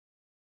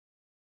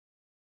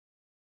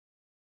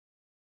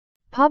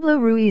Pablo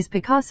Ruiz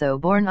Picasso,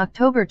 born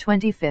October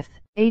 25,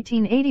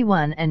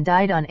 1881 and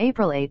died on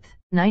April 8,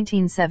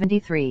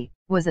 1973,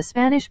 was a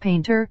Spanish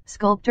painter,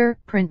 sculptor,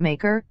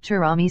 printmaker,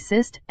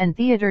 ceramicist, and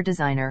theater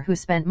designer who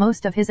spent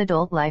most of his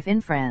adult life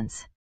in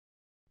France.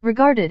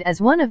 Regarded as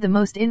one of the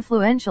most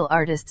influential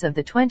artists of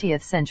the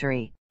 20th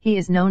century, he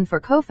is known for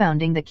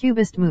co-founding the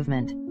Cubist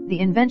movement, the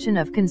invention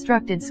of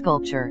constructed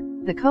sculpture,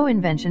 the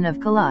co-invention of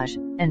collage,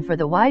 and for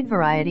the wide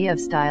variety of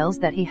styles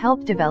that he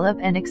helped develop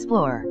and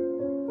explore.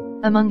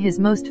 Among his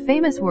most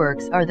famous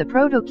works are the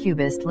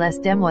Proto-Cubist Les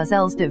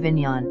Demoiselles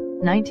d'Avignon,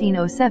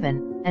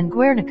 1907, and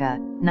Guernica,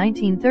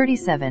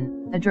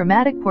 1937, a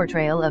dramatic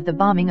portrayal of the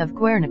bombing of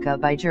Guernica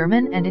by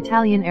German and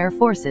Italian air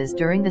forces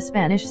during the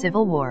Spanish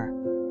Civil War.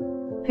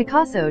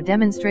 Picasso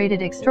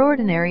demonstrated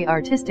extraordinary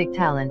artistic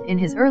talent in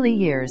his early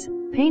years,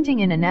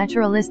 painting in a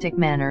naturalistic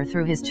manner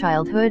through his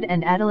childhood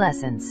and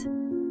adolescence.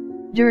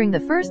 During the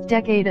first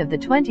decade of the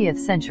 20th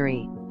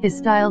century, his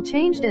style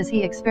changed as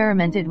he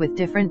experimented with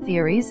different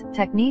theories,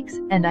 techniques,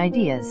 and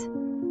ideas.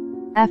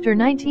 After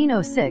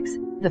 1906,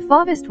 the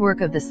Fauvist work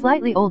of the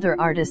slightly older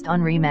artist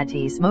Henri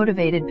Matisse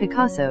motivated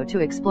Picasso to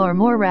explore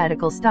more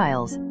radical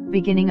styles,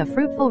 beginning a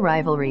fruitful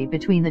rivalry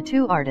between the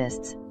two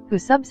artists, who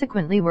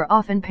subsequently were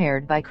often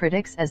paired by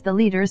critics as the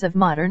leaders of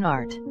modern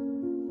art.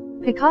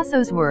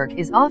 Picasso's work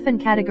is often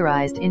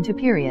categorized into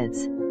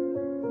periods.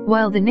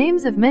 While the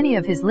names of many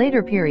of his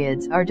later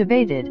periods are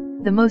debated,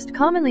 the most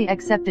commonly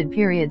accepted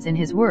periods in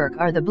his work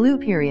are the Blue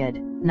Period,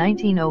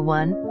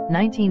 1901,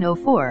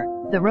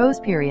 1904, the Rose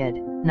Period,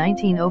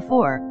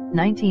 1904,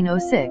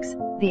 1906,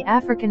 the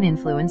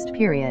African-influenced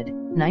period,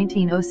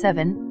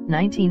 1907,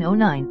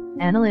 1909,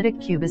 Analytic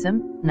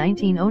Cubism,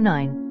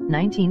 1909,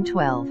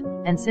 1912,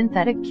 and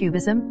Synthetic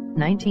Cubism,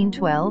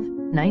 1912,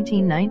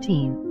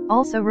 1919,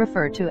 also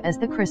referred to as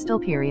the Crystal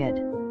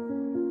Period.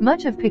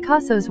 Much of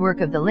Picasso's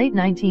work of the late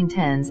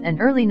 1910s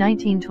and early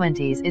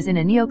 1920s is in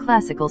a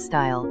neoclassical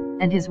style,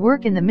 and his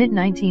work in the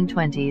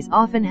mid-1920s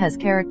often has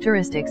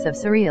characteristics of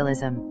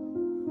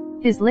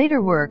surrealism. His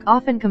later work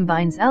often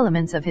combines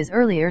elements of his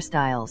earlier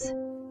styles.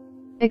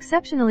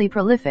 Exceptionally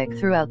prolific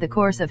throughout the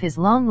course of his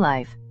long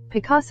life,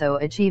 Picasso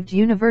achieved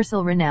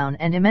universal renown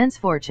and immense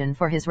fortune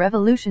for his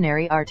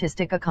revolutionary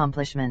artistic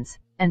accomplishments,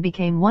 and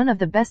became one of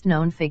the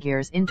best-known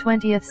figures in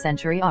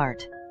 20th-century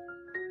art.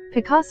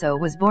 Picasso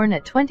was born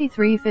at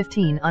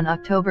 2315 on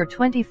October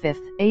 25,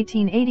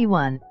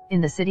 1881,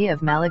 in the city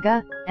of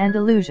Malaga,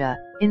 Andalusia,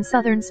 in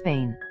southern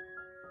Spain.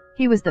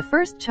 He was the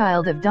first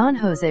child of Don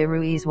José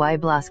Ruiz y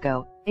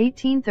Blasco,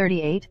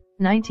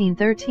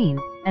 1838-1913,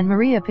 and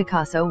Maria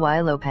Picasso y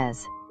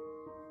López.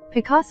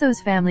 Picasso's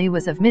family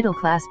was of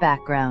middle-class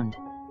background.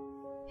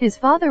 His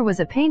father was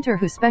a painter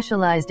who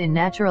specialized in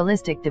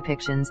naturalistic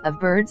depictions of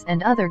birds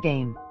and other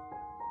game.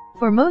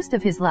 For most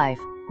of his life,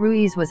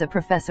 Ruiz was a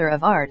professor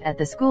of art at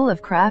the School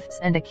of Crafts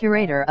and a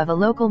curator of a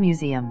local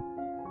museum.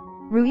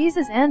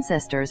 Ruiz's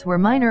ancestors were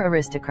minor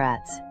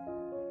aristocrats.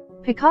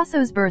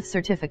 Picasso's birth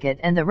certificate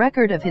and the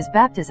record of his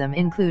baptism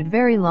include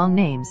very long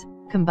names,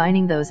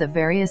 combining those of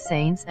various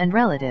saints and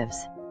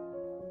relatives.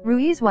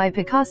 Ruiz y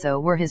Picasso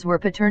were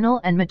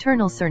paternal and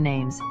maternal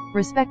surnames,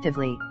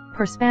 respectively,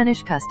 per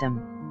Spanish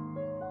custom.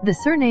 The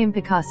surname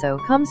Picasso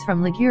comes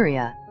from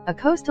Liguria, a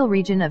coastal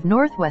region of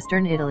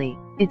northwestern Italy.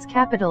 Its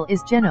capital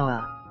is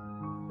Genoa.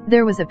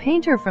 There was a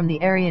painter from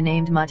the area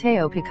named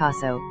Matteo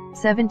Picasso,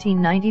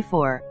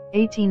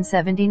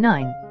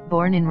 1794-1879,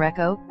 born in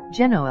Recco,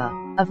 Genoa,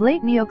 of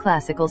late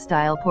neoclassical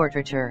style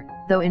portraiture,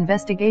 though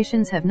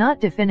investigations have not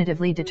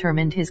definitively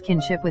determined his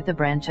kinship with the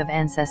branch of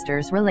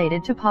ancestors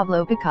related to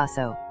Pablo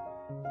Picasso.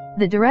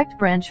 The direct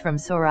branch from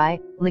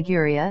Sorai,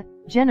 Liguria,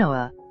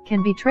 Genoa,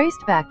 can be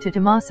traced back to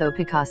Tommaso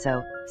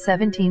Picasso,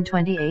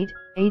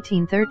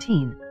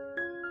 1728-1813.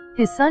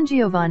 His son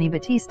Giovanni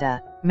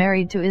Battista,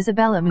 married to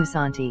Isabella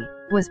Musanti,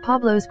 was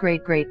Pablo's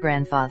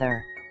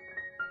great-great-grandfather.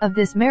 Of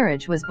this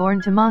marriage was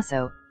born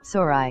Tommaso,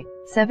 Sorai,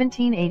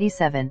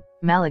 1787,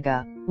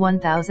 Malaga,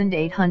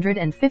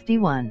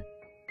 1851.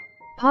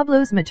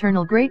 Pablo's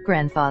maternal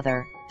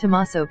great-grandfather,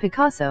 Tommaso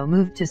Picasso,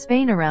 moved to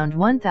Spain around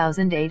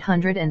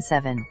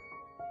 1807.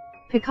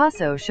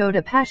 Picasso showed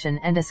a passion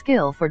and a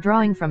skill for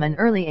drawing from an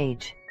early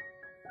age.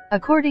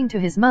 According to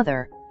his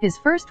mother, his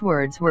first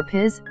words were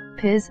piz,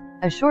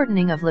 a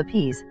shortening of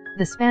lápiz,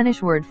 the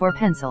Spanish word for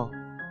pencil.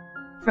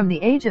 From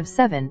the age of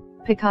 7,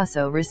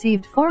 Picasso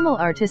received formal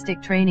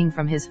artistic training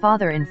from his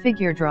father in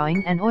figure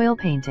drawing and oil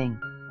painting.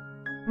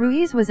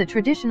 Ruiz was a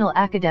traditional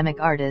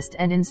academic artist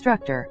and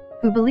instructor,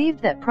 who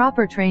believed that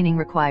proper training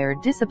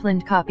required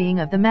disciplined copying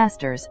of the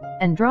masters,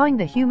 and drawing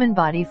the human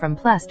body from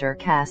plaster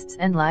casts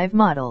and live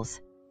models.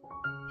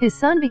 His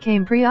son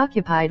became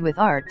preoccupied with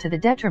art to the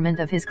detriment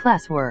of his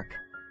classwork.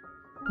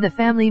 The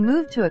family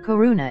moved to A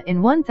Coruña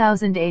in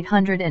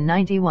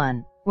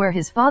 1891, where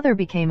his father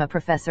became a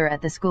professor at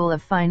the School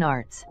of Fine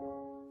Arts.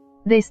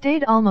 They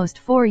stayed almost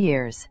 4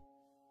 years.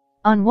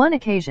 On one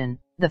occasion,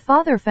 the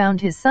father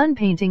found his son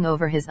painting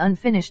over his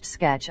unfinished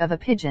sketch of a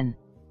pigeon.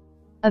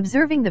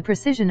 Observing the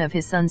precision of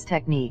his son's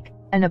technique,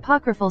 an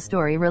apocryphal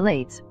story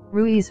relates,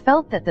 Ruiz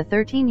felt that the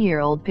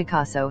 13-year-old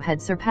Picasso had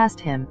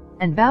surpassed him,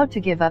 and vowed to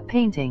give up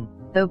painting,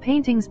 though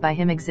paintings by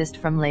him exist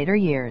from later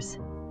years.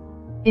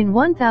 In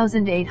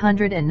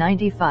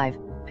 1895,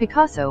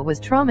 Picasso was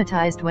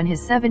traumatized when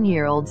his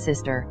 7-year-old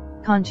sister,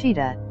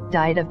 Conchita,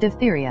 died of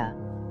diphtheria.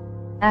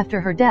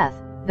 After her death,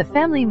 the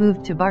family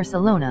moved to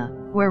Barcelona,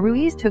 where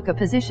Ruiz took a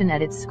position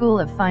at its School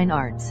of Fine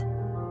Arts.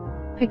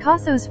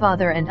 Picasso's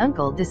father and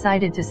uncle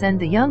decided to send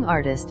the young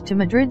artist to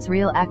Madrid's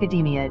Real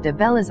Academia de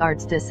Bellas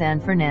Artes de San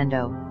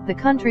Fernando, the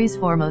country's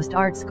foremost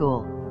art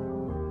school.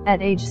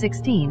 At age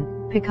 16,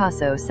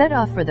 Picasso set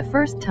off for the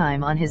first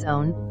time on his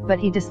own, but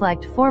he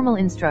disliked formal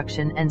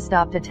instruction and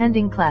stopped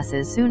attending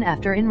classes soon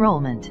after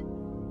enrollment.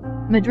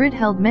 Madrid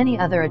held many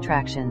other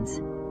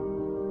attractions.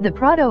 The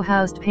Prado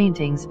housed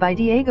paintings by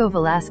Diego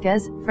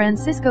Velázquez,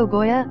 Francisco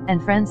Goya,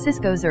 and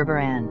Francisco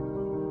Zurbarán.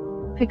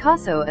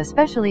 Picasso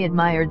especially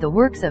admired the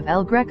works of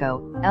El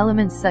Greco.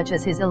 Elements such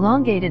as his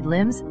elongated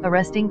limbs,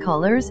 arresting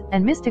colors,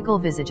 and mystical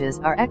visages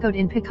are echoed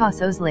in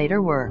Picasso's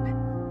later work.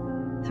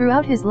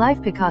 Throughout his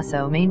life,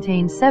 Picasso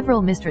maintained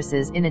several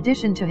mistresses in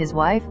addition to his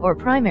wife or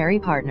primary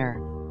partner.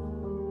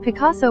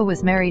 Picasso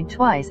was married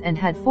twice and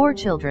had 4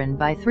 children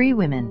by 3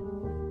 women.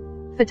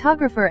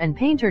 Photographer and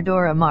painter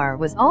Dora Maar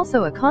was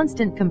also a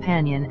constant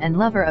companion and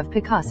lover of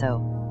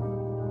Picasso.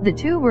 The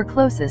two were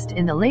closest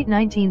in the late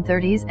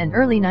 1930s and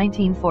early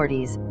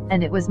 1940s,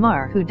 and it was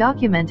Maar who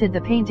documented the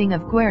painting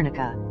of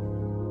Guernica.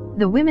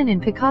 The women in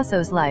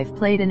Picasso's life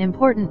played an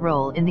important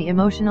role in the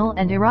emotional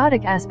and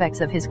erotic aspects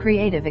of his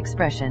creative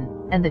expression,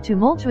 and the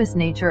tumultuous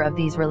nature of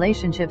these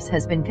relationships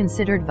has been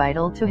considered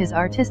vital to his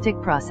artistic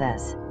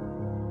process.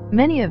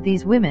 Many of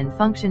these women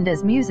functioned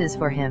as muses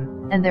for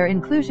him, and their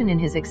inclusion in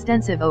his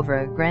extensive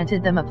oeuvre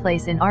granted them a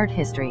place in art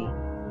history.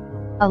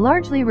 A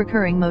largely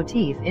recurring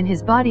motif in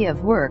his body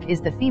of work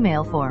is the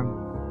female form.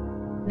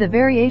 The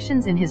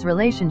variations in his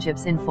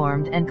relationships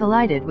informed and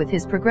collided with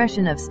his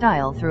progression of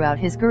style throughout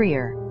his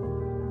career.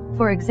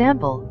 For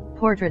example,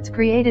 portraits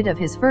created of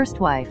his first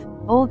wife,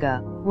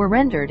 Olga, were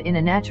rendered in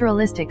a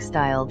naturalistic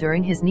style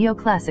during his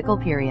neoclassical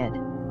period.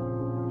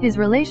 His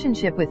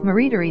relationship with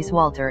Marie-Therese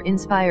Walter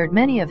inspired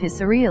many of his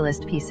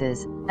surrealist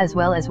pieces, as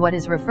well as what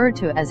is referred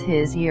to as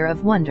his Year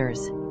of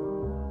Wonders.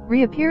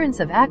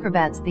 Reappearance of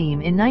Acrobat's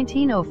theme in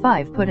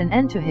 1905 put an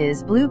end to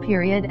his Blue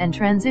period and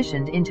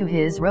transitioned into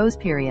his Rose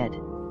period.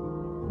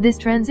 This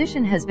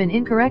transition has been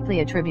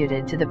incorrectly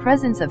attributed to the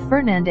presence of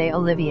Fernande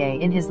Olivier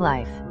in his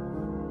life.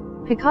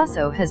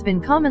 Picasso has been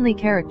commonly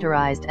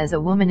characterized as a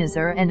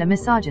womanizer and a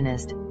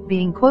misogynist,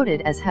 being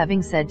quoted as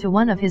having said to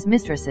one of his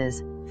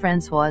mistresses,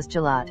 Françoise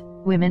Gillotte,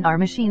 "Women are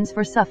machines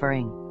for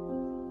suffering."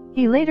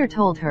 He later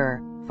told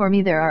her, "For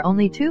me there are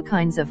only 2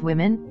 kinds of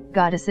women,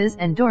 goddesses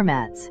and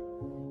doormats."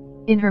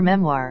 In her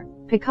memoir,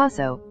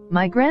 Picasso,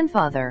 My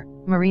Grandfather,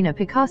 Marina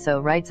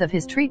Picasso writes of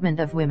his treatment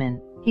of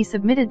women. He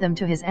submitted them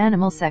to his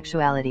animal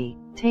sexuality,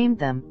 tamed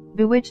them,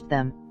 bewitched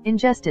them,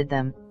 ingested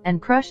them, and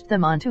crushed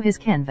them onto his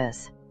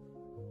canvas.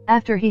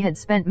 After he had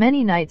spent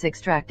many nights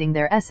extracting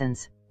their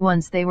essence,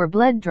 once they were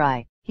bled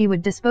dry, he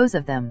would dispose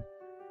of them.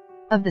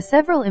 Of the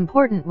several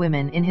important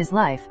women in his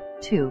life,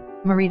 2,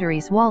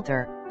 Marie-Therese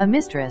Walter, a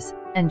mistress,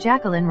 and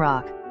Jacqueline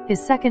Roch,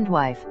 his second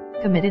wife,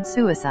 committed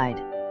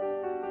suicide.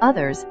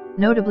 Others,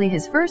 notably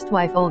his first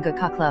wife Olga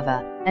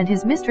Koklova, and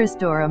his mistress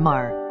Dora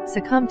Maar,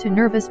 succumbed to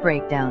nervous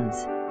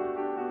breakdowns.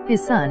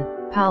 His son,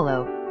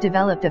 Pablo,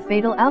 developed a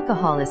fatal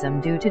alcoholism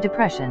due to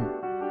depression.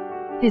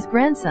 His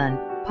grandson,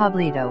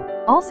 Pablito,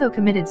 also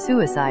committed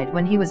suicide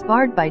when he was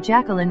barred by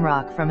Jacqueline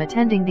Roch from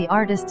attending the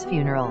artist's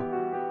funeral.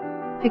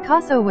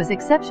 Picasso was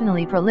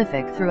exceptionally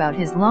prolific throughout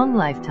his long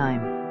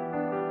lifetime.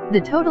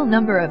 The total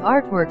number of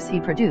artworks he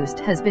produced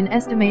has been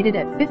estimated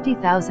at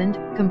 50,000,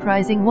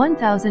 comprising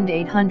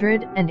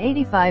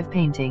 1,885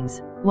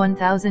 paintings,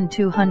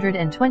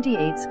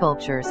 1,228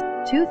 sculptures,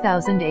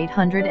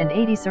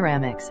 2,880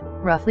 ceramics,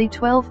 roughly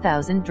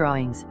 12,000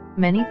 drawings,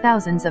 many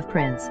thousands of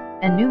prints,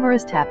 and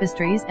numerous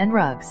tapestries and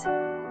rugs.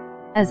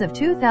 As of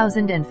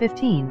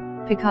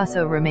 2015,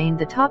 Picasso remained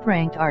the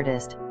top-ranked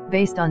artist,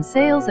 based on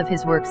sales of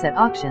his works at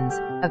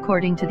auctions,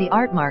 according to the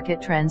Art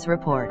Market Trends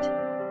report.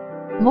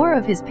 More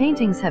of his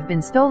paintings have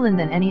been stolen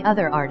than any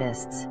other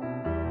artists.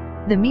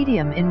 The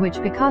medium in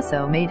which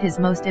Picasso made his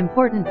most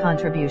important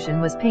contribution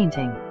was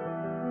painting.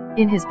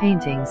 In his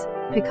paintings,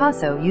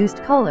 Picasso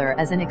used color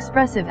as an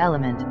expressive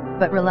element,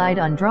 but relied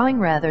on drawing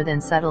rather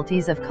than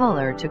subtleties of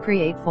color to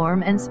create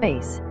form and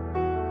space.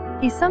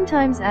 He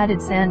sometimes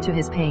added sand to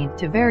his paint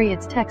to vary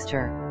its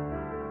texture.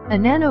 A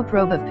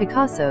nanoprobe of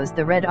Picasso's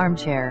The Red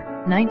Armchair,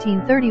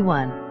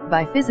 1931,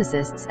 by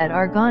physicists at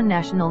Argonne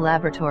National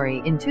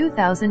Laboratory in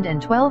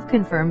 2012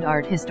 confirmed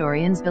art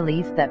historians'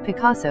 belief that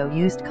Picasso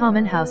used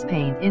common house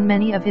paint in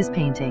many of his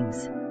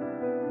paintings.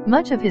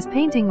 Much of his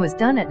painting was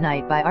done at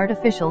night by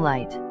artificial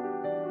light.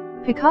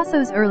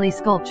 Picasso's early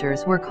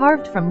sculptures were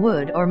carved from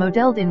wood or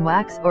modeled in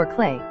wax or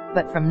clay,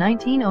 but from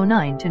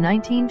 1909 to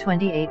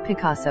 1928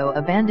 Picasso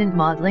abandoned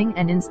modeling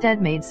and instead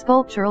made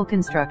sculptural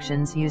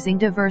constructions using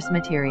diverse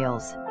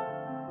materials.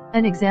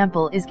 An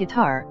example is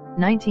Guitar,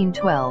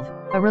 1912,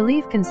 a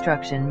relief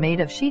construction made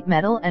of sheet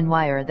metal and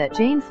wire that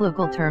Jane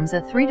Flukel terms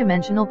a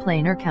three-dimensional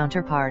planar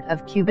counterpart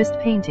of Cubist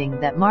painting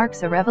that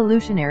marks a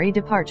revolutionary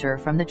departure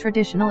from the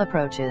traditional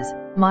approaches,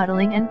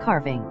 modeling and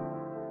carving.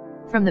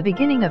 From the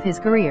beginning of his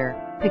career,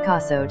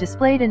 Picasso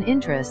displayed an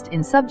interest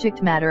in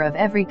subject matter of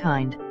every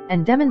kind,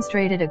 and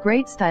demonstrated a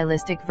great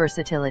stylistic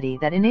versatility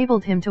that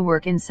enabled him to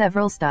work in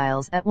several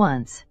styles at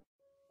once.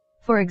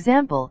 For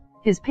example,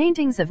 his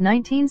paintings of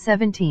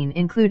 1917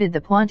 included the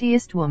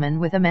Pointillist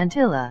woman with a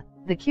mantilla,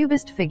 the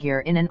Cubist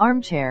figure in an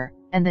armchair,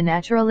 and the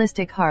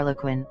naturalistic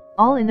Harlequin,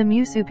 all in the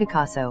Museu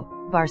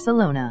Picasso,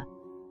 Barcelona.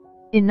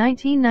 In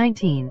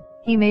 1919,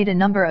 he made a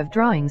number of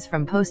drawings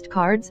from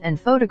postcards and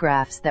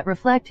photographs that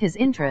reflect his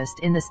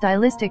interest in the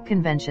stylistic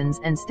conventions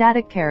and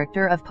static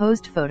character of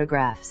posed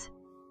photographs.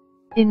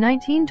 In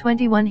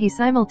 1921 he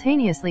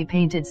simultaneously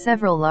painted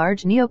several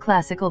large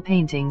neoclassical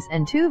paintings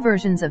and two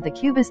versions of the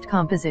Cubist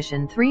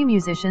composition Three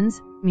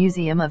Musicians,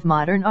 Museum of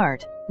Modern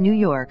Art, New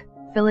York,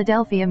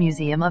 Philadelphia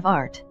Museum of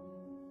Art.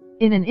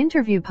 In an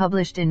interview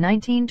published in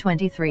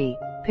 1923,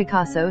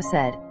 Picasso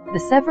said, "The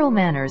several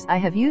manners I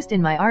have used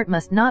in my art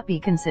must not be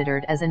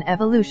considered as an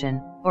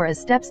evolution, or as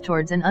steps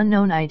towards an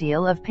unknown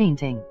ideal of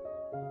painting.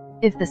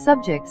 If the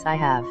subjects I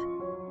have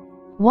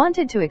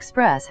wanted to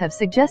express have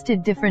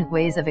suggested different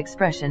ways of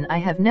expression, I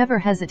have never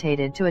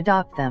hesitated to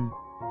adopt them."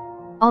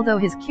 Although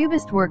his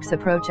Cubist works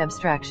approach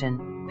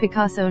abstraction,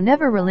 Picasso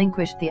never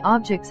relinquished the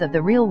objects of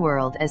the real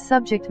world as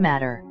subject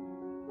matter.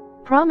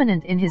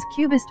 Prominent in his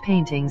Cubist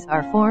paintings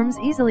are forms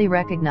easily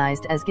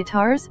recognized as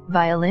guitars,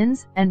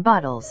 violins, and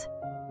bottles.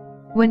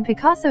 When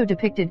Picasso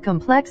depicted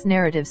complex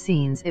narrative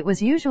scenes, it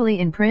was usually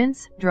in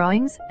prints,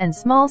 drawings, and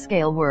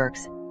small-scale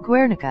works.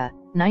 Guernica,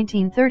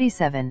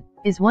 1937,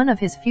 is one of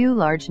his few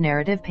large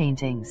narrative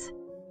paintings.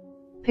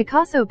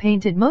 Picasso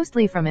painted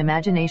mostly from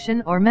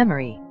imagination or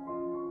memory.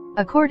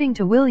 According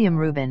to William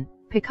Rubin,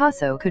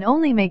 Picasso could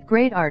only make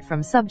great art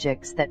from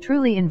subjects that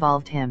truly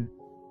involved him.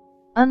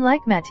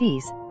 Unlike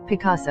Matisse,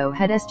 Picasso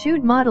had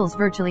eschewed models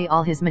virtually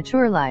all his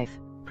mature life,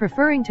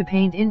 preferring to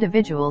paint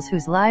individuals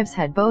whose lives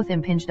had both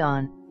impinged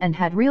on, and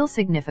had real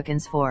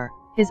significance for,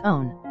 his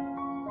own.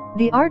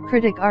 The art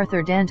critic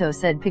Arthur Danto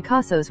said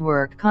Picasso's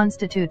work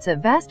constitutes a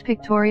vast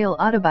pictorial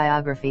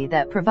autobiography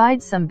that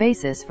provides some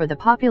basis for the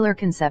popular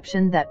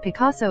conception that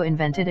Picasso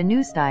invented a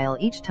new style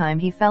each time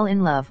he fell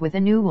in love with a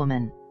new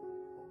woman.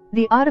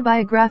 The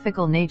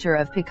autobiographical nature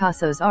of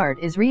Picasso's art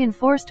is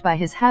reinforced by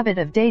his habit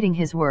of dating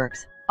his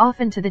works,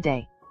 often to the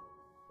day.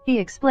 He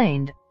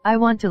explained, "I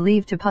want to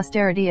leave to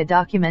posterity a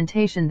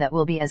documentation that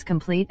will be as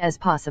complete as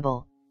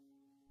possible.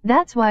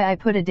 That's why I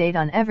put a date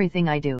on everything I do."